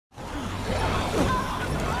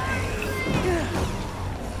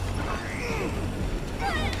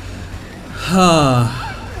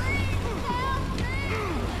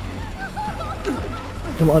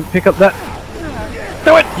Come on, pick up that.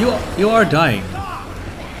 Do it! You are dying.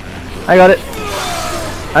 I got it.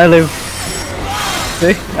 I live.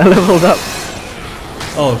 See? I leveled up.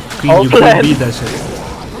 Oh, Queen, All you plan. couldn't beat that shit.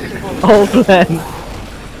 Whole plan.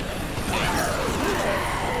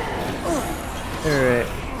 Alright.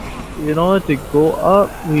 In order to go up,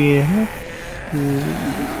 we have to...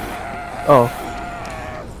 Oh.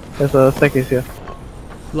 There's a staircase here.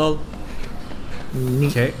 Lol.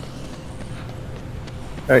 Neat. Okay.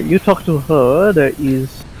 Alright, you talk to her. There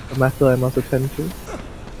is a matter I must attend to.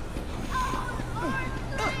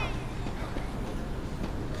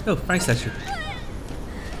 Oh, Frank statue.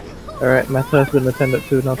 Alright, matter has been attended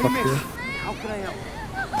to. Now talk to you. How can I help?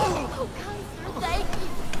 Oh, Kaiser, thank you.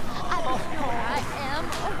 I don't know where I am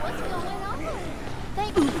or what's going on.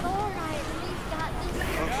 Thank you, Lord, I at least got this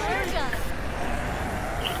flare gun.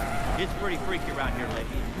 It's pretty freaky around here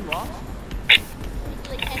lately. You lost?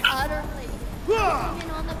 Completely and utterly. I came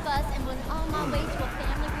in on the bus and was on my way to a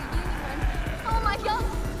family reunion. Oh my God.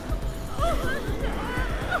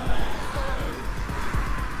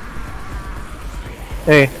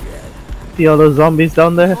 Hey, see all those zombies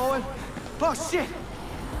down there? Oh shit!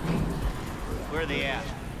 Where are they at?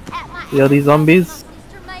 See all these zombies?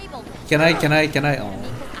 Mr. Mabel. Can I? Oh. Because I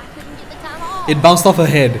couldn't get the time off. It bounced off her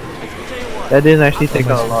head. That didn't actually take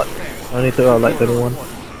out a lot. I only took out like 31.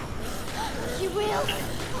 She will.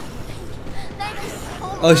 Thank you so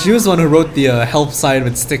much. Oh, she was the one who wrote the help sign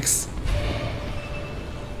with sticks.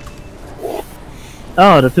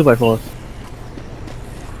 Oh, the 2x4s.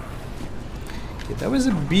 Okay, there was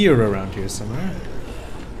a beer around here somewhere.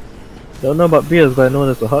 Don't know about beers, but I know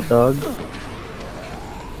there's a hot dog.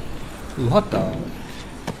 Ooh, hot dog.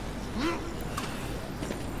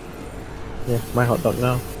 Yeah, my hot dog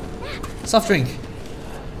now. Soft drink.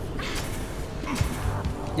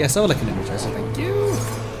 Yes, I would like an energizer, thank you.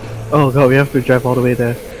 Oh god, we have to drive all the way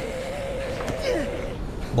there.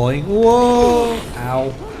 Boing. Whoa!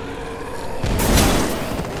 Ow.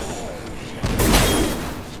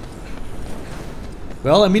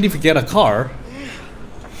 Well, I mean, if you get a car.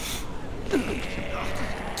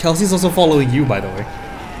 Kelsey's also following you, by the way.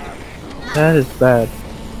 That is bad.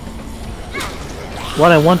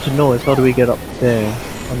 What I want to know is how do we get up there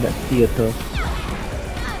on that theater?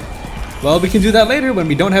 Well, we can do that later when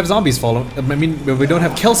we don't have zombies following. I mean, when we don't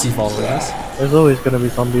have Kelsey following us. There's always gonna be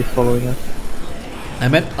zombies following us. I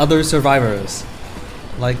meant other survivors,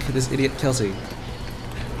 like this idiot Kelsey.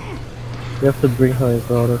 We have to bring her as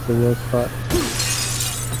well, that's the worst part.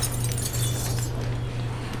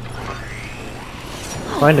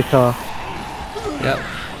 Find the car. Yep,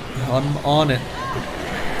 I'm on it.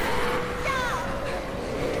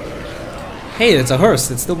 Hey, it's a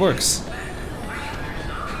hearse. It still works.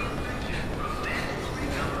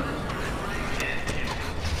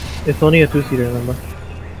 It's only a 2-seater, remember?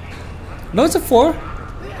 No, it's a 4.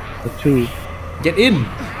 A 2. Get in.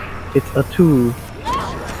 It's a 2.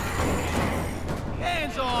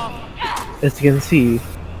 Hands off! As you can see,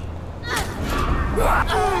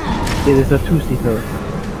 it is a 2-seater.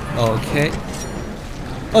 Okay.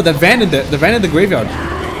 Oh, the van in the graveyard.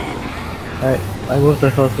 Alright, I moved the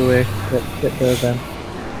house away. Get the van.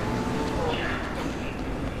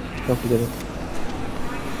 Don't forget it.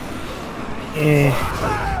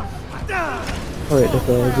 Oh wait, there's a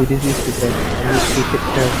VDC sticker. I need to take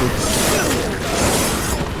care of this.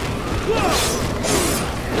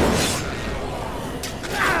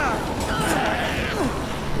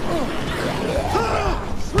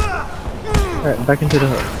 Alright, back into the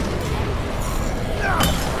house.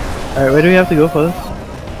 Alright, where do we have to go first?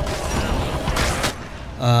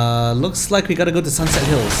 Looks like we gotta go to Sunset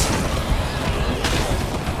Hills.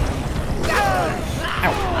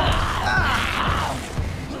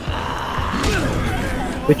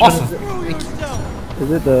 Which Awesome. one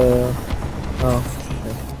is it the... Oh,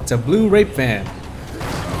 It's a blue rape van.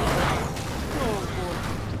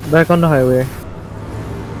 okay. Back on the highway.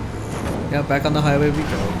 Yeah, back on the highway we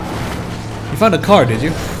go. You found a car, did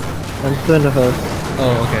you? I'm still in the house.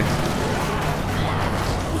 Oh, okay.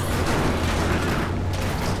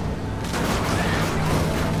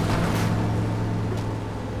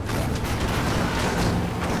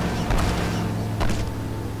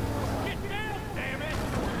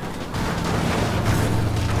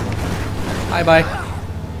 Bye.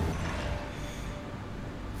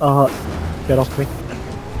 Get off me.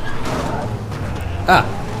 Ah,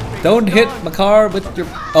 don't hit my car with your...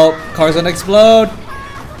 Oh, car's gonna explode.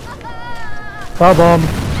 Car bomb.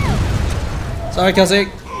 Sorry, Kelsey.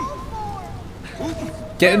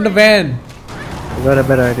 Get in the van. I got a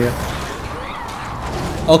better idea.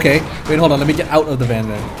 Okay, wait, hold on. Let me get out of the van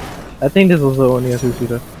then. I think this was only a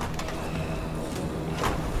two-seater.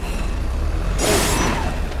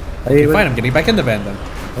 Okay, fine. I'm getting back in the van then.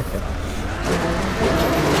 Okay.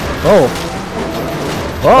 Oh!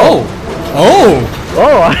 Oh! Oh!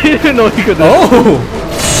 Oh! I didn't know you could do that. Oh!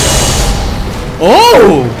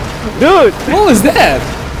 Oh! Dude! What was that?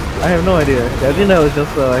 I have no idea. I think that was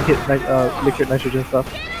just hit liquid nitrogen stuff.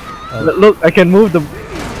 Oh. Look, I can move the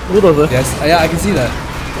bulldozer. Yes, yeah, I can see that.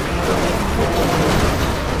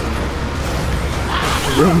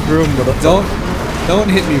 Vroom vroom, motherfucker. Don't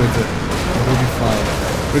hit me with it. We'll be fine.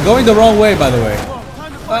 We're going the wrong way, by the way.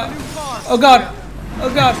 Oh god!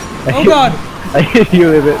 Oh god! Oh god! I hit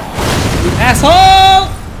you with it. Asshole!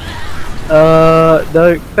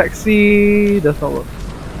 The taxi does not work.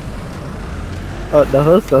 The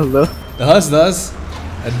hearse does though. The hearse does.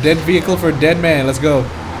 A dead vehicle for a dead man. Let's go.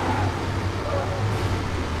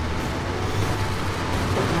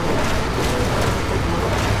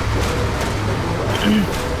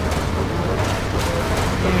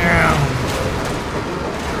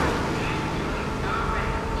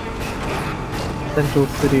 Central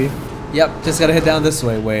City. Yep, just gotta head down this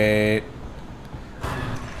way. Wait.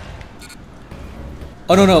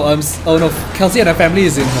 Oh no no oh no, Kelsey and her family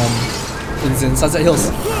is in Sunset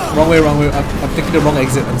Hills. Wrong way, wrong way. I'm taking the wrong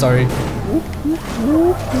exit. I'm sorry.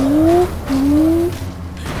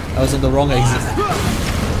 I was on the wrong exit.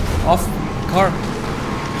 Off car.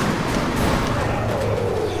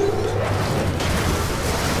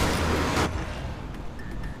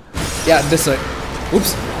 Yeah, this way.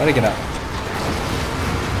 Oops, how did I get out?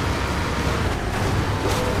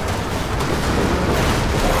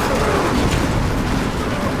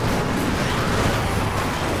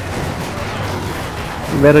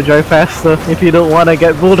 You better drive faster if you don't want to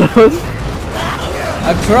get bulldozed.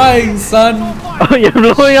 I'm trying, son. Oh, you're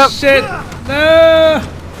blowing up. Shit. No.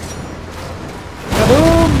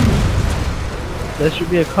 Kaboom. There should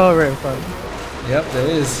be a car right in front. Yep, there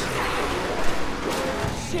is.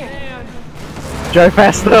 Drive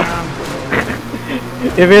faster.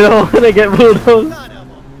 If you don't want to get bulldozed.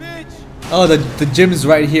 Oh, the gym's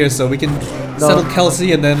right here, so we can settle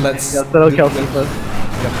Kelsey and then let's. Yeah, settle Kelsey first.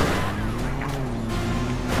 Yep.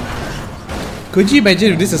 Could you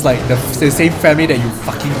imagine if this is like the same family that you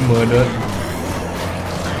fucking murdered?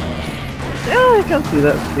 Yeah, I can see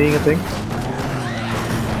that being a thing.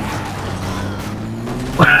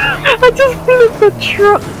 I just flipped the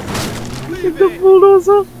truck with the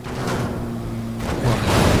bulldozer.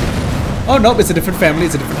 Oh nope, it's a different family,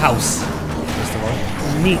 it's a different house. First of all.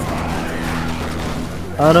 Neat.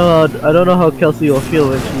 I don't know how Kelsey will feel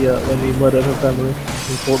when we murder her family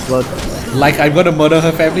in cold blood. Like I'm gonna murder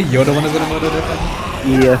her family, you're the one who's gonna murder their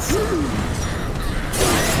family? Yes.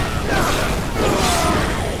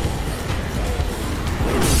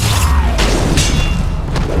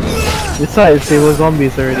 Besides, they were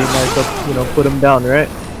zombies already, might as well, you know, put them down, right?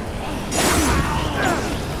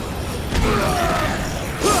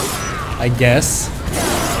 I guess.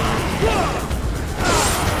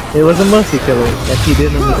 It was a mercy killing, and he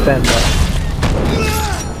didn't understand that.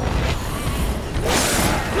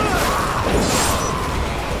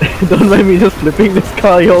 Don't mind me just flipping this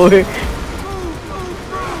car your way.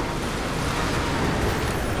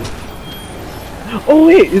 Oh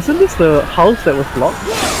wait, isn't this the house that was locked?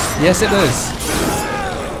 Yes, it is.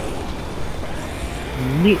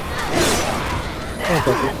 Neat. Oh,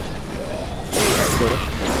 okay.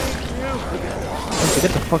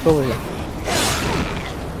 Get the fuck over here.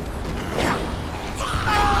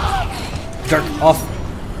 Jerk off.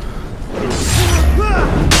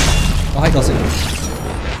 Oh, hi, Kelsey.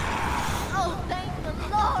 Oh, thank the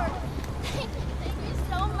Lord. Thank you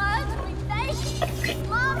so much. We thank you.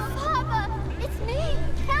 Mama, Papa, it's me,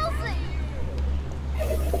 Kelsey.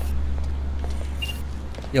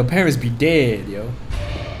 Your parents be dead, yo.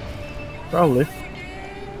 Probably.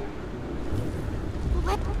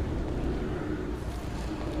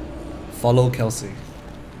 Follow Kelsey.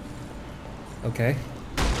 Okay.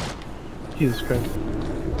 Jesus Christ.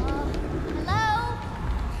 Hello?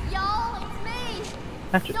 Y'all, it's me.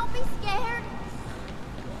 Hatchet. Don't be scared.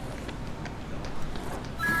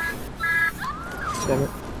 Damn it.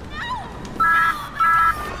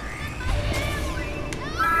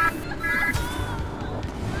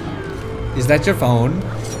 Is that your phone?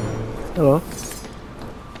 Hello.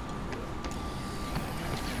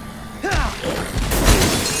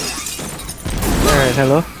 Alright,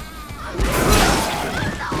 hello.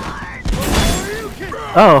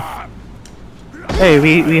 Oh. Hey,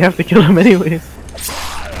 we have to kill him anyways.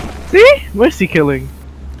 See? Mercy killing.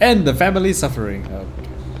 And the family suffering.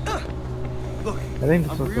 Look, I think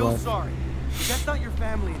this I'm was the real one. sorry. That's not your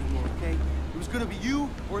family anymore, okay? It was gonna be you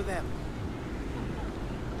or them.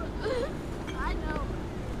 I know.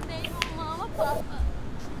 They Mama, Papa.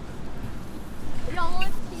 Y'all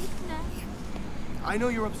want peace now? I know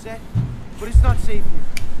you're upset, but it's not safe here.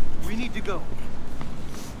 We need to go.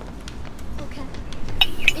 Okay.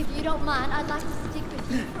 If you don't mind, I'd like to stick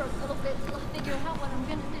with you for a little bit till I figure out what I'm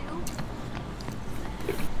gonna do.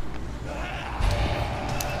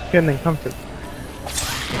 Feeling comfort.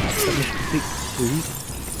 Let me speak,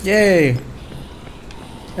 please. Yay!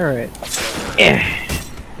 Alright.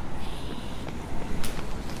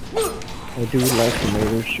 I do like the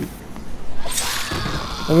laser shoot.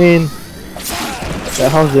 I mean,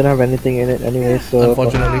 that house didn't have anything in it anyway, so...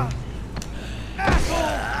 Unfortunately.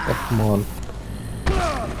 Oh, come on.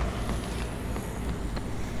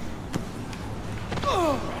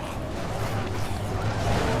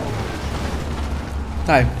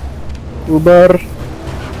 Hi. Uber!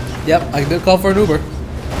 Yep, I did call for an Uber.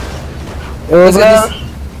 Uber!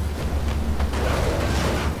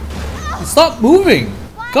 Stop moving!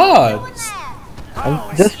 God!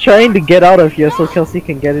 I'm just trying to get out of here so Kelsey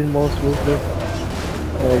can get in more smoothly.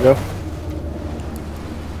 There we go.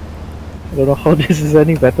 I don't know how this is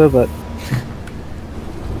any better, but...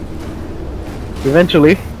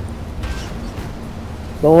 eventually.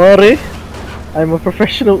 Don't worry, I'm a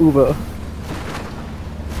professional Uber.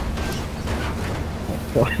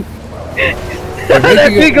 God.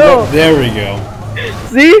 There we go! There we go.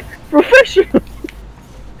 See? Professional!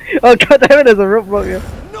 Oh god damn it, there's a roadblock here.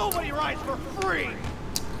 Nobody rides for free.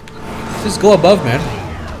 Just go above, man.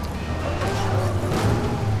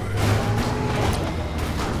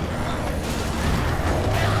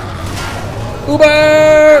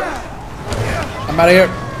 Uber! I'm out of here.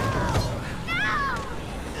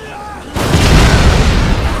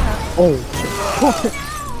 Oh.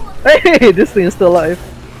 Hey, this thing is still alive.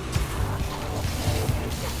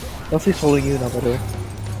 Kelsey's holding you now, by the way.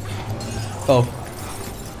 Oh.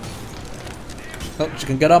 Oh, she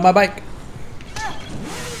can get on my bike.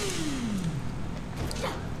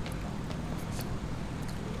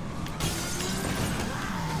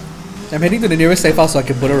 I'm heading to the nearest safe house so I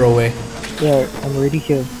can put her away. Yeah, I'm already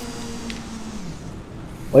here.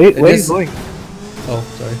 Wait, where are you going? Oh,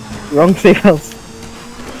 sorry. Wrong safe house.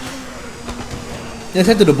 Just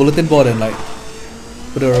head to the bulletin board and like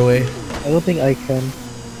put her away. I don't think I can.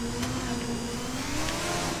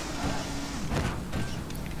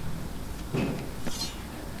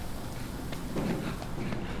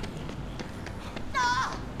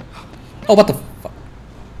 Oh, what the fuck?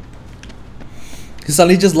 He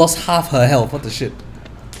suddenly just lost half her health. What the shit?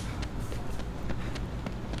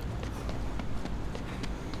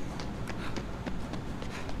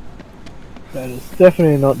 That is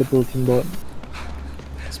definitely not the bulletin board.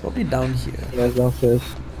 It's probably down here. Yeah, it's downstairs.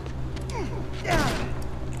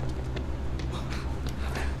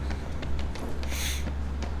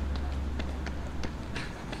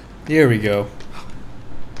 Here we go.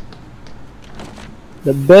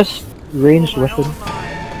 The best ranged weapon.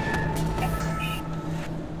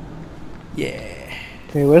 Yeah.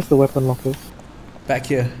 Okay, where's the weapon lockers? Back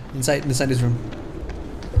here, inside this room.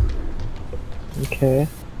 Okay.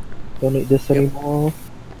 Don't need this anymore.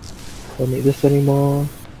 Don't need this anymore.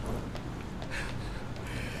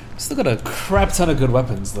 Still got a crap ton of good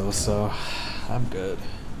weapons though, so I'm good.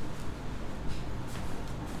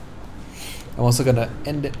 I'm also gonna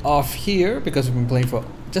end it off here because we've been playing for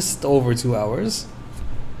just over 2 hours.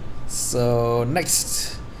 So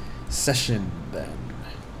next session